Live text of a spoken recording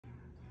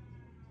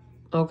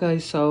Okay,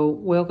 so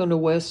welcome to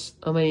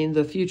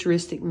the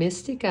Futuristic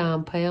Mystic.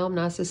 I'm Pam.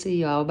 Nice to see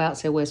you. I was about to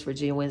say West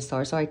Virginia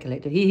Windstar. Sorry,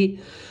 Collective.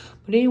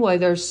 But anyway,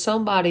 there's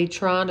somebody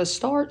trying to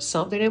start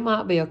something. It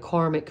might be a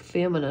karmic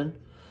feminine.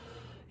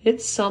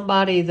 It's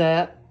somebody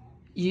that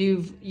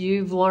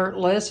you've learned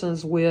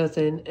lessons with,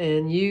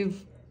 and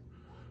you've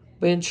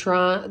been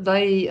trying.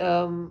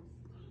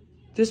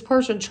 This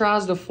person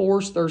tries to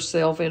force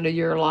themselves into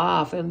your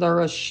life, and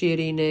they're a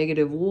shitty,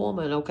 negative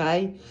woman.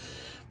 Okay.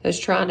 That's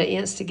trying to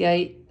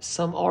instigate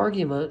some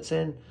arguments,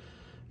 and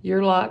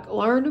you're like,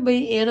 learn to be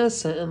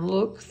innocent and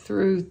look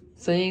through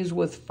things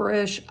with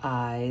fresh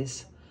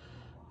eyes,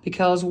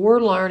 because we're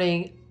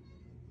learning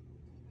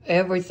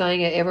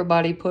everything that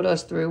everybody put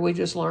us through. We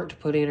just learned to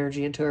put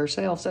energy into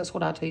ourselves. That's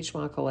what I teach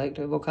my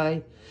collective,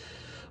 okay?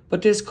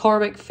 But this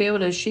karmic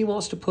feminine, she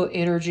wants to put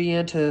energy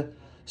into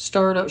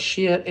stirring up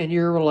shit in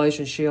your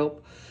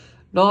relationship,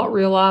 not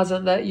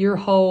realizing that you're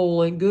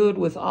whole and good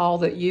with all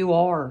that you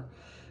are.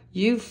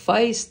 You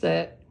face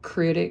that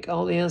critic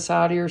on the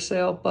inside of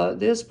yourself, but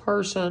this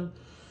person,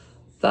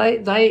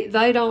 they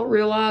don't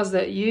realize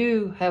that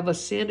you have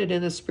ascended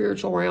in the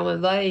spiritual realm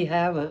and they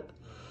haven't.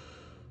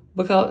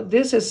 Because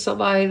this is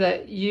somebody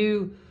that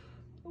you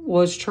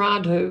was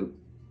trying to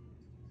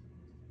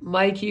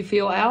make you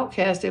feel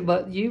outcasted,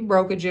 but you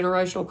broke a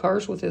generational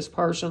curse with this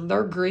person.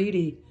 They're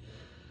greedy.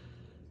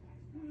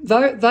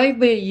 They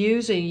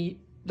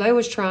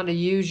was trying to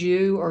use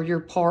you or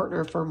your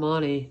partner for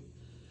money.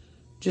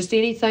 Just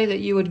anything that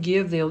you would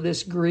give them,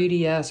 this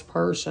greedy-ass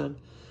person.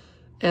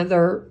 And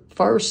their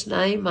first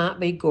name might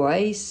be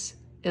Grace.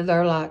 And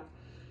they're like,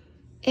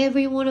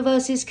 every one of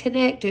us is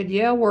connected.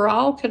 Yeah, we're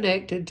all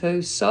connected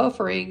to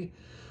suffering,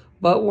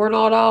 but we're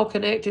not all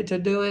connected to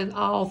doing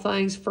all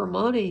things for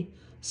money.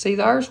 See,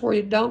 there's where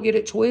you don't get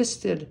it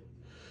twisted.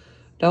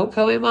 Don't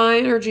come in my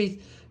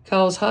energy,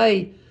 because,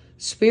 hey,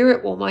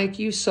 spirit will make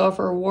you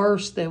suffer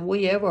worse than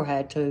we ever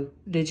had to.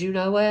 Did you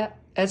know that?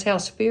 That's how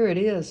spirit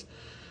is.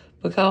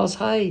 Because,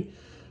 hey,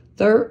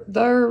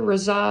 there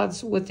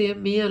resides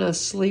within me a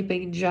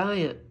sleeping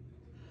giant.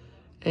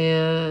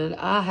 And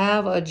I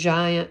have a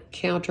giant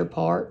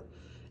counterpart.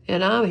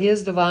 And I'm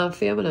his divine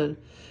feminine.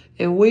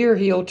 And we're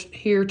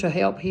here to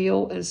help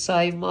heal and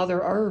save Mother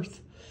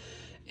Earth.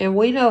 And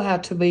we know how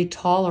to be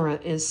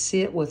tolerant and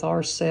sit with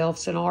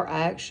ourselves and our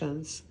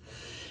actions.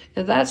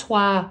 And that's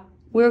why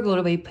we're going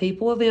to be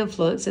people of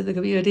influence in the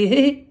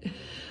community.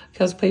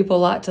 Because people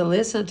like to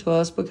listen to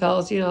us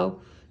because,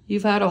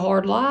 you've had a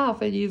hard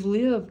life and you've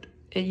lived,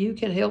 and you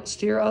can help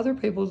steer other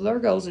people to their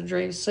goals and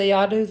dreams. See,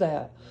 I do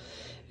that.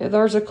 And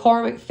there's a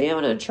karmic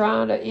feminine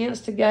trying to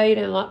instigate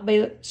and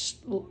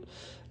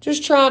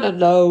just trying to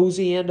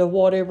nosy into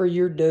whatever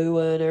you're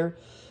doing. Or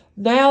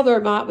now they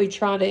might be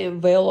trying to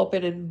envelop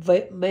and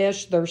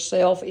mesh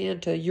themselves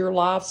into your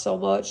life so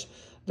much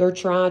they're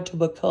trying to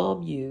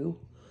become you.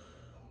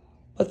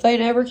 But they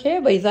never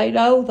can be. They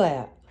know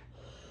that.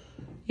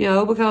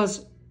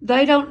 Because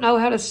they don't know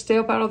how to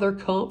step out of their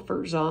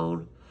comfort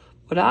zone.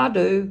 But I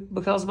do,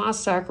 because my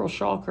sacral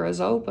chakra is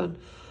open.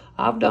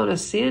 I've done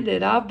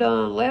ascended. I've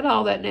let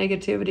all that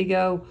negativity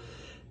go.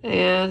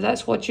 And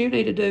that's what you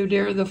need to do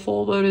during the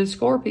full moon in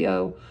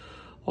Scorpio.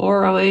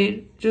 Or,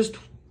 just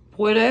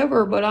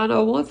whenever. But I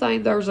know one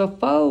thing, there's a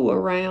foe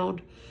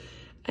around.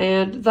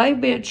 And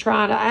they've been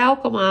trying to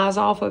alchemize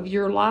off of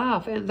your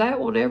life. And that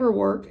will never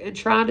work. And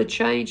trying to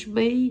change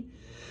me,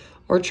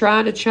 or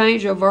trying to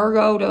change a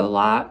Virgo to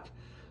like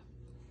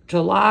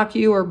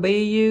you or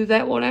be you,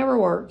 that will never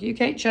work. You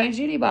can't change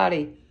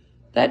anybody.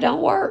 That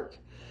don't work.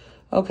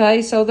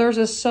 Okay, so there's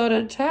a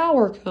sudden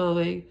tower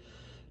coming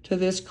to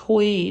this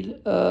queen,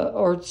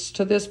 or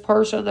to this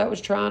person that was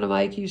trying to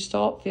make you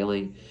stop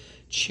feeling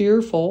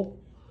cheerful.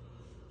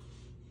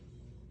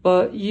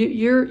 But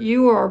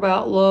you are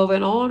about love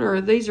and honor,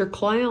 and these are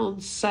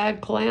clowns,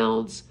 sad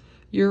clowns.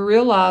 You're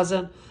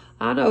realizing,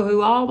 I know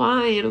who all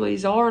my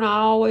enemies are, and I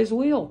always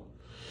will.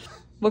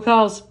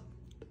 Because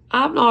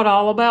I'm not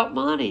all about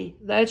money.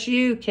 That's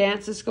you,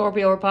 Cancer,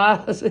 Scorpio, or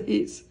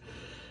Pisces.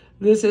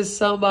 This is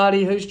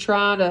somebody who's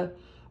trying to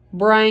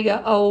bring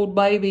an old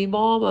baby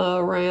mama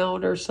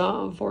around or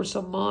something for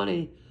some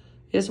money.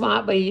 This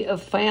might be a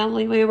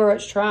family member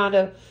that's trying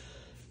to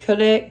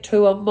connect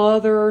to a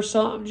mother or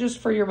something just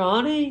for your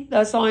money.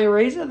 That's the only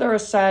reason they're a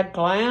sad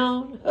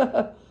clown.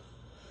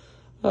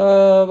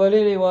 But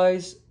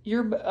anyways,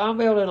 I'm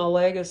building a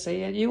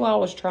legacy, and you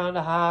always trying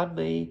to hide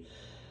me.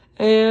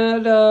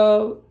 And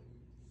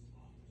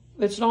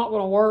it's not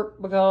going to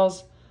work,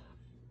 because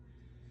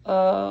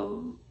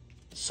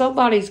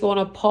somebody's going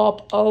to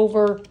pop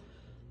over.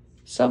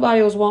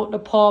 Somebody was wanting to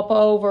pop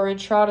over and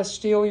try to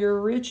steal your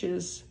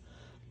riches.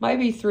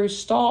 Maybe through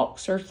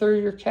stalks or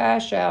through your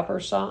Cash App or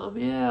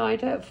something. Yeah,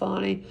 ain't that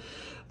funny?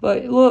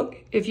 But look,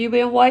 if you've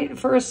been waiting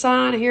for a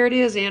sign, here it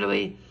is,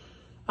 enemy.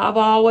 I've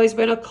always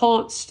been a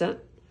constant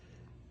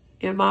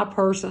in my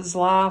person's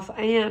life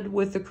and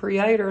with the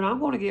Creator, and I'm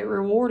going to get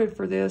rewarded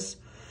for this.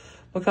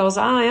 Because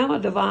I am a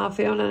divine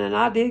feminine, and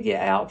I did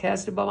get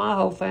outcasted by my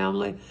whole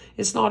family.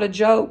 It's not a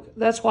joke.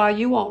 That's why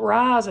you won't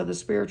rise in the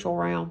spiritual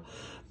realm.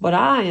 But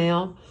I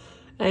am.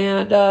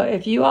 And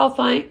if you're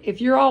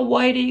all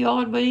waiting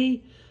on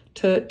me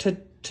to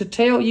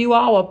tell you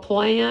all a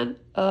plan,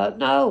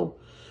 no.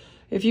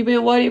 If you've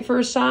been waiting for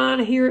a sign,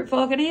 here it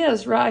fucking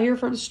is, right here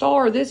from the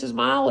start. This is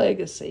my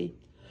legacy.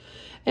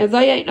 And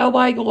they ain't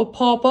nobody going to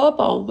pop up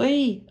on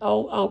me,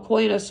 on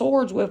Queen of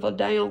Swords with a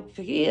damn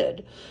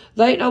kid.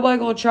 They ain't nobody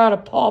going to try to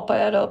pop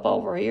that up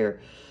over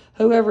here,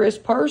 whoever this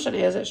person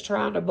is that's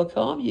trying to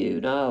become you.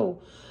 No.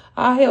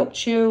 I help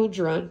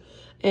children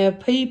and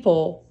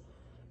people,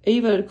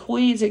 even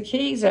queens and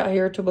kings out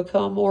here, to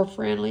become more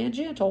friendly and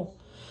gentle.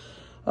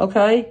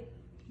 Okay?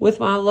 With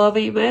my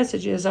loving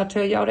messages, I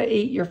tell y'all to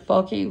eat your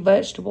fucking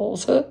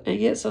vegetables and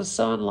get some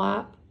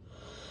sunlight.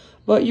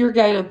 But you're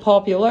gaining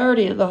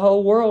popularity, and the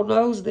whole world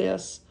knows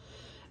this.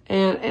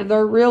 And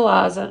they're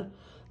realizing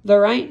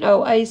there ain't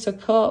no Ace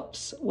of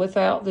Cups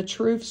without the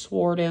truth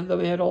sword in the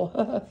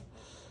middle.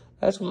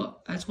 That's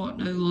what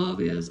new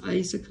love is.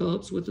 Ace of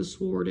Cups with the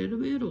sword in the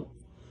middle.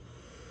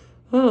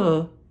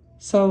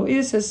 So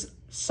this is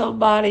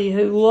somebody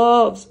who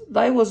loves,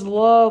 they was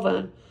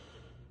loving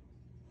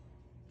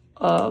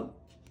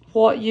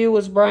what you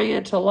was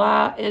bringing to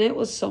light, and it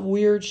was some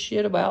weird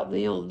shit about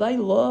them. They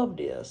loved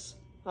this.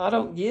 I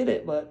don't get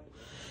it, but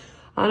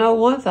I know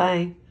one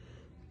thing.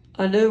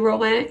 A new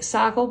romantic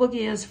cycle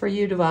begins for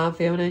you, Divine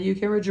Feminine. You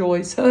can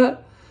rejoice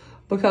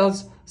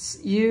because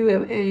you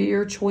and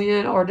your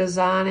twin are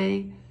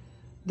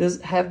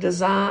have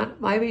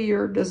designed, maybe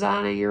you're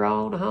designing your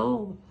own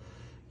home.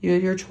 You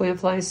and your twin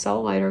flame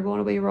soulmate are going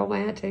to be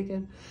romantic,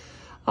 and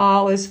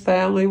all his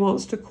family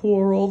wants to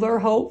quarrel. They're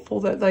hopeful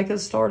that they can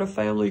start a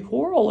family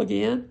quarrel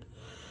again.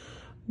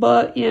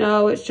 But, you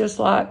know, it's just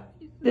like,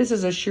 this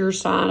is a sure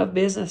sign of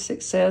business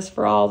success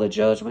for all the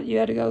judgment you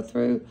had to go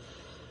through.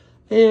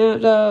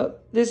 And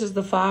this is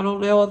the final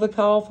nail of the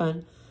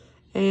coffin.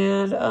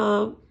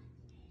 And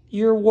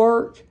your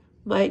work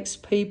makes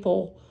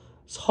people's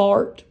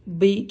heart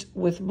beat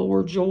with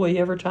more joy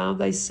every time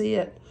they see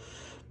it.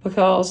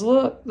 Because,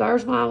 look,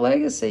 there's my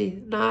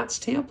legacy. Knights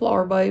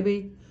Templar,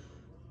 baby.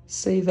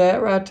 See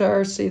that right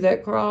there? See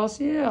that cross?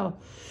 Yeah.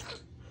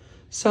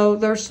 So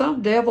there's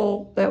some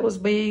devil that was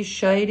being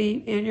shady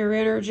in your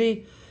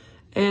energy,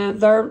 and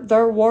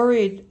they're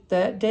worried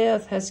that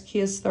death has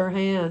kissed their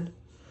hand.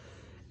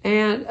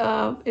 And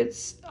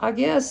I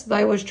guess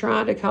they was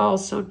trying to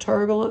cause some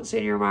turbulence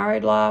in your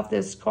married life,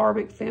 this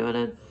karmic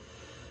feminine,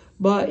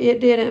 but it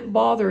didn't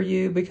bother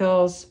you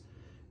because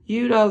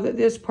you know that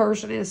this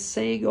person is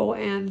single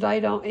and they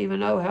don't even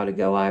know how to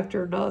go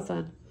after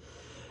nothing.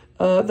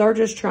 They're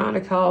just trying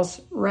to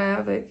cause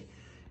wreak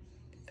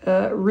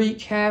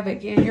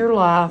havoc in your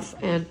life.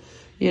 And,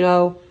 you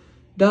know,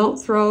 don't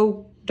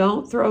throw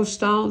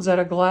stones at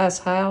a glass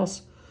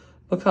house,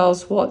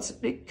 because what's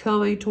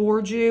coming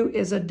towards you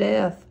is a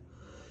death.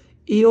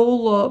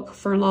 Ill luck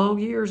for long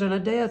years and a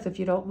death if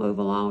you don't move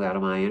along out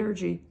of my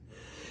energy.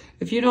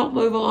 If you don't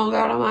move along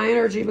out of my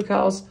energy,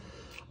 because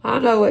I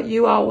know that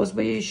you always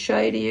being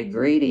shady and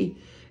greedy.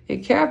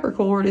 And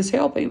Capricorn is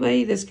helping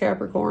me, this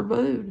Capricorn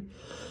moon.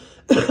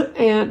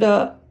 And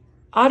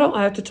I don't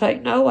have to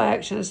take no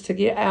actions to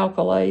get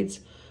accolades.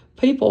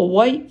 People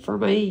wait for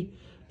me.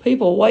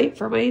 People wait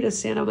for me to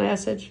send a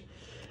message.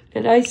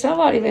 And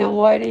somebody been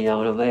waiting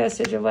on a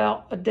message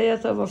about a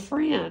death of a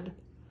friend.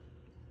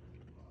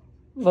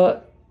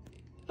 But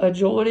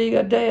adjoining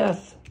a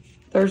death.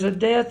 There's a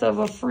death of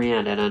a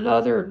friend and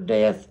another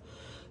death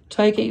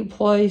taking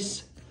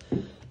place.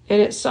 And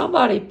it's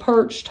somebody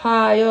perched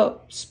high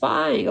up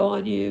spying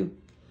on you.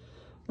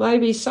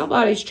 Maybe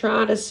somebody's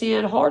trying to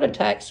send heart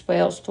attack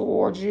spells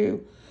towards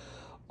you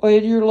or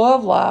in your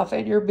love life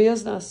and your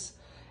business.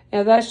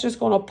 And that's just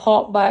going to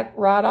pop back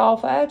right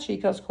off at you,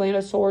 because Queen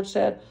of Swords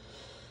said,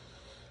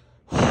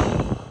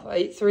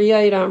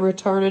 838, I'm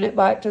returning it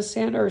back to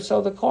sender.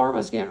 So the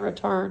karma's getting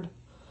returned.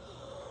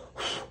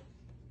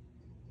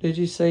 Did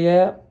you see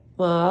that?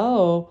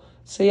 Oh,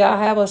 see,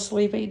 I have a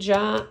sleeping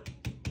giant,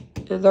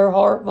 and their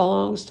heart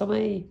belongs to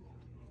me.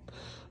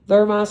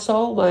 They're my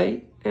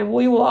soulmate, and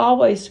we will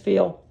always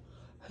feel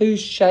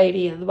who's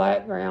shady in the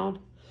background.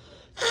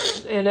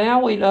 And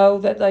now we know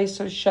that there's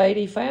some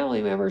shady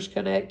family members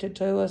connected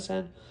to us,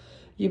 and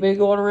you've been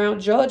going around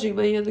judging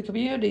me in the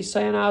community,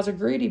 saying I was a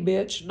greedy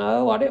bitch.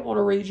 No, I didn't want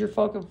to read your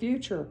fucking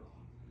future.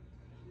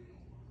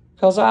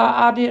 Because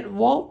I didn't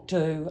want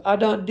to. I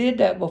done did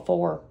that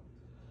before.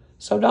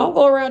 So don't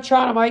go around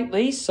trying to make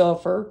me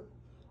suffer.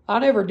 I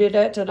never did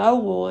that to no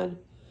one.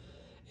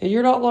 And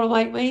you're not going to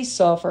make me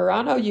suffer.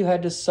 I know you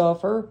had to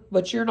suffer,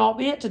 but you're not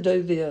meant to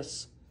do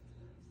this.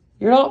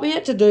 You're not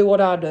meant to do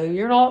what I do.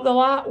 You're not the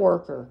light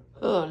worker,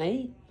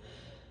 honey.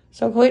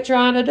 So quit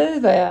trying to do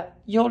that.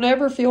 You'll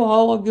never feel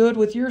whole and good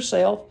with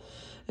yourself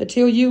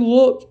until you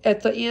look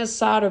at the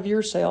inside of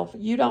yourself.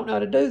 You don't know how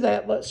to do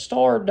that, but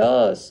Star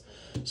does.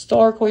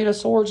 Star Queen of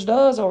Swords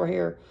does over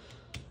here.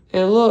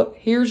 And look,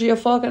 here's your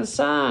fucking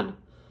sign.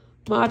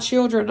 My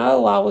children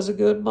know I was a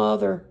good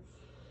mother,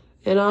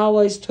 and I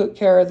always took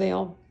care of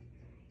them.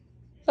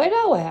 They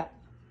know that.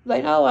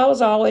 They know I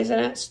was always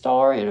in that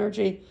star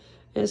energy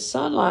and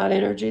sunlight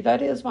energy.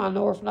 That is my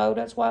north node.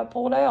 That's why I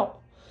pulled out.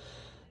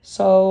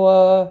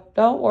 So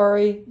don't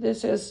worry. It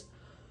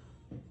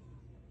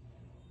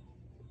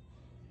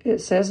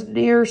says,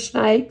 near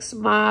snakes,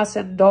 mice,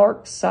 and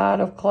dark side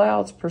of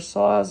clouds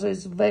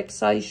presages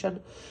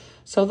vexation.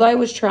 So they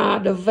was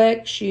trying to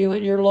vex you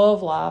in your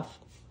love life.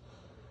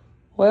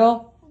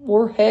 Well,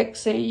 we're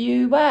hexing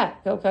you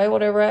back, okay,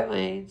 whatever that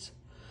means.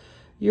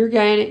 You're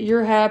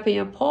happy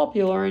and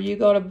popular, and you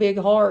got a big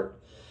heart.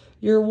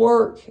 Your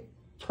work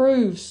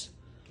proves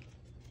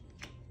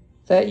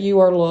that you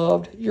are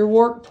loved. Your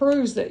work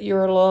proves that you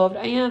are loved,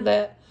 and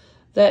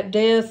that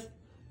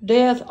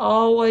death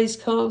always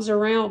comes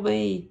around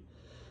me,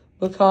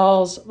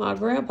 because my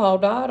grandpa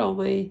died on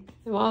me,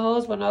 and my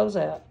husband knows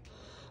that.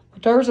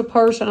 But there's a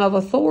person of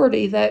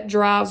authority that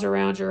drives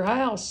around your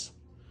house.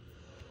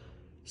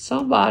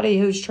 Somebody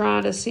who's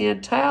trying to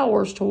send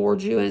towers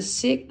towards you in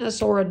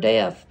sickness or a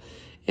death.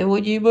 And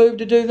when you move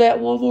to do that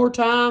one more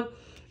time,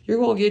 you're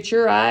going to get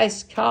your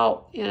ass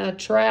caught in a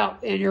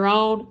trap, in your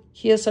own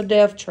kiss of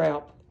death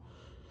trap.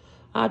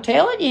 I'm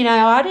telling you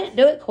now, I didn't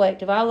do it,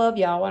 collective. I love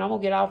y'all, and I'm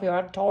going to get off here.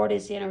 I'm tired of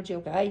this energy,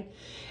 okay?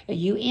 And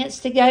you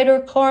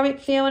instigator karmic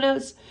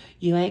feminines,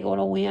 you ain't going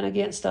to win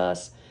against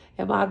us.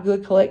 And my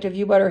good collective,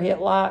 you better hit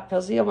like,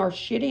 because them are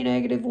shitty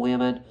negative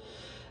women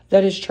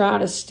that is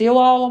trying to steal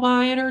all of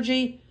my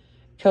energy,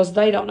 because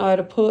they don't know how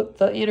to put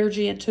the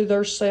energy into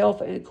their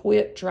self and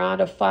quit trying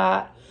to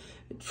fight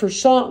for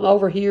something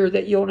over here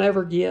that you'll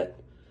never get.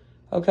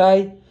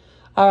 Okay?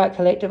 All right,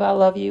 collective, I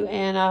love you,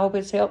 and I hope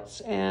it helps,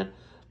 and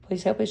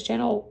please help this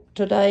channel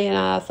today, and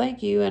I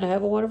thank you, and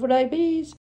have a wonderful day. Peace.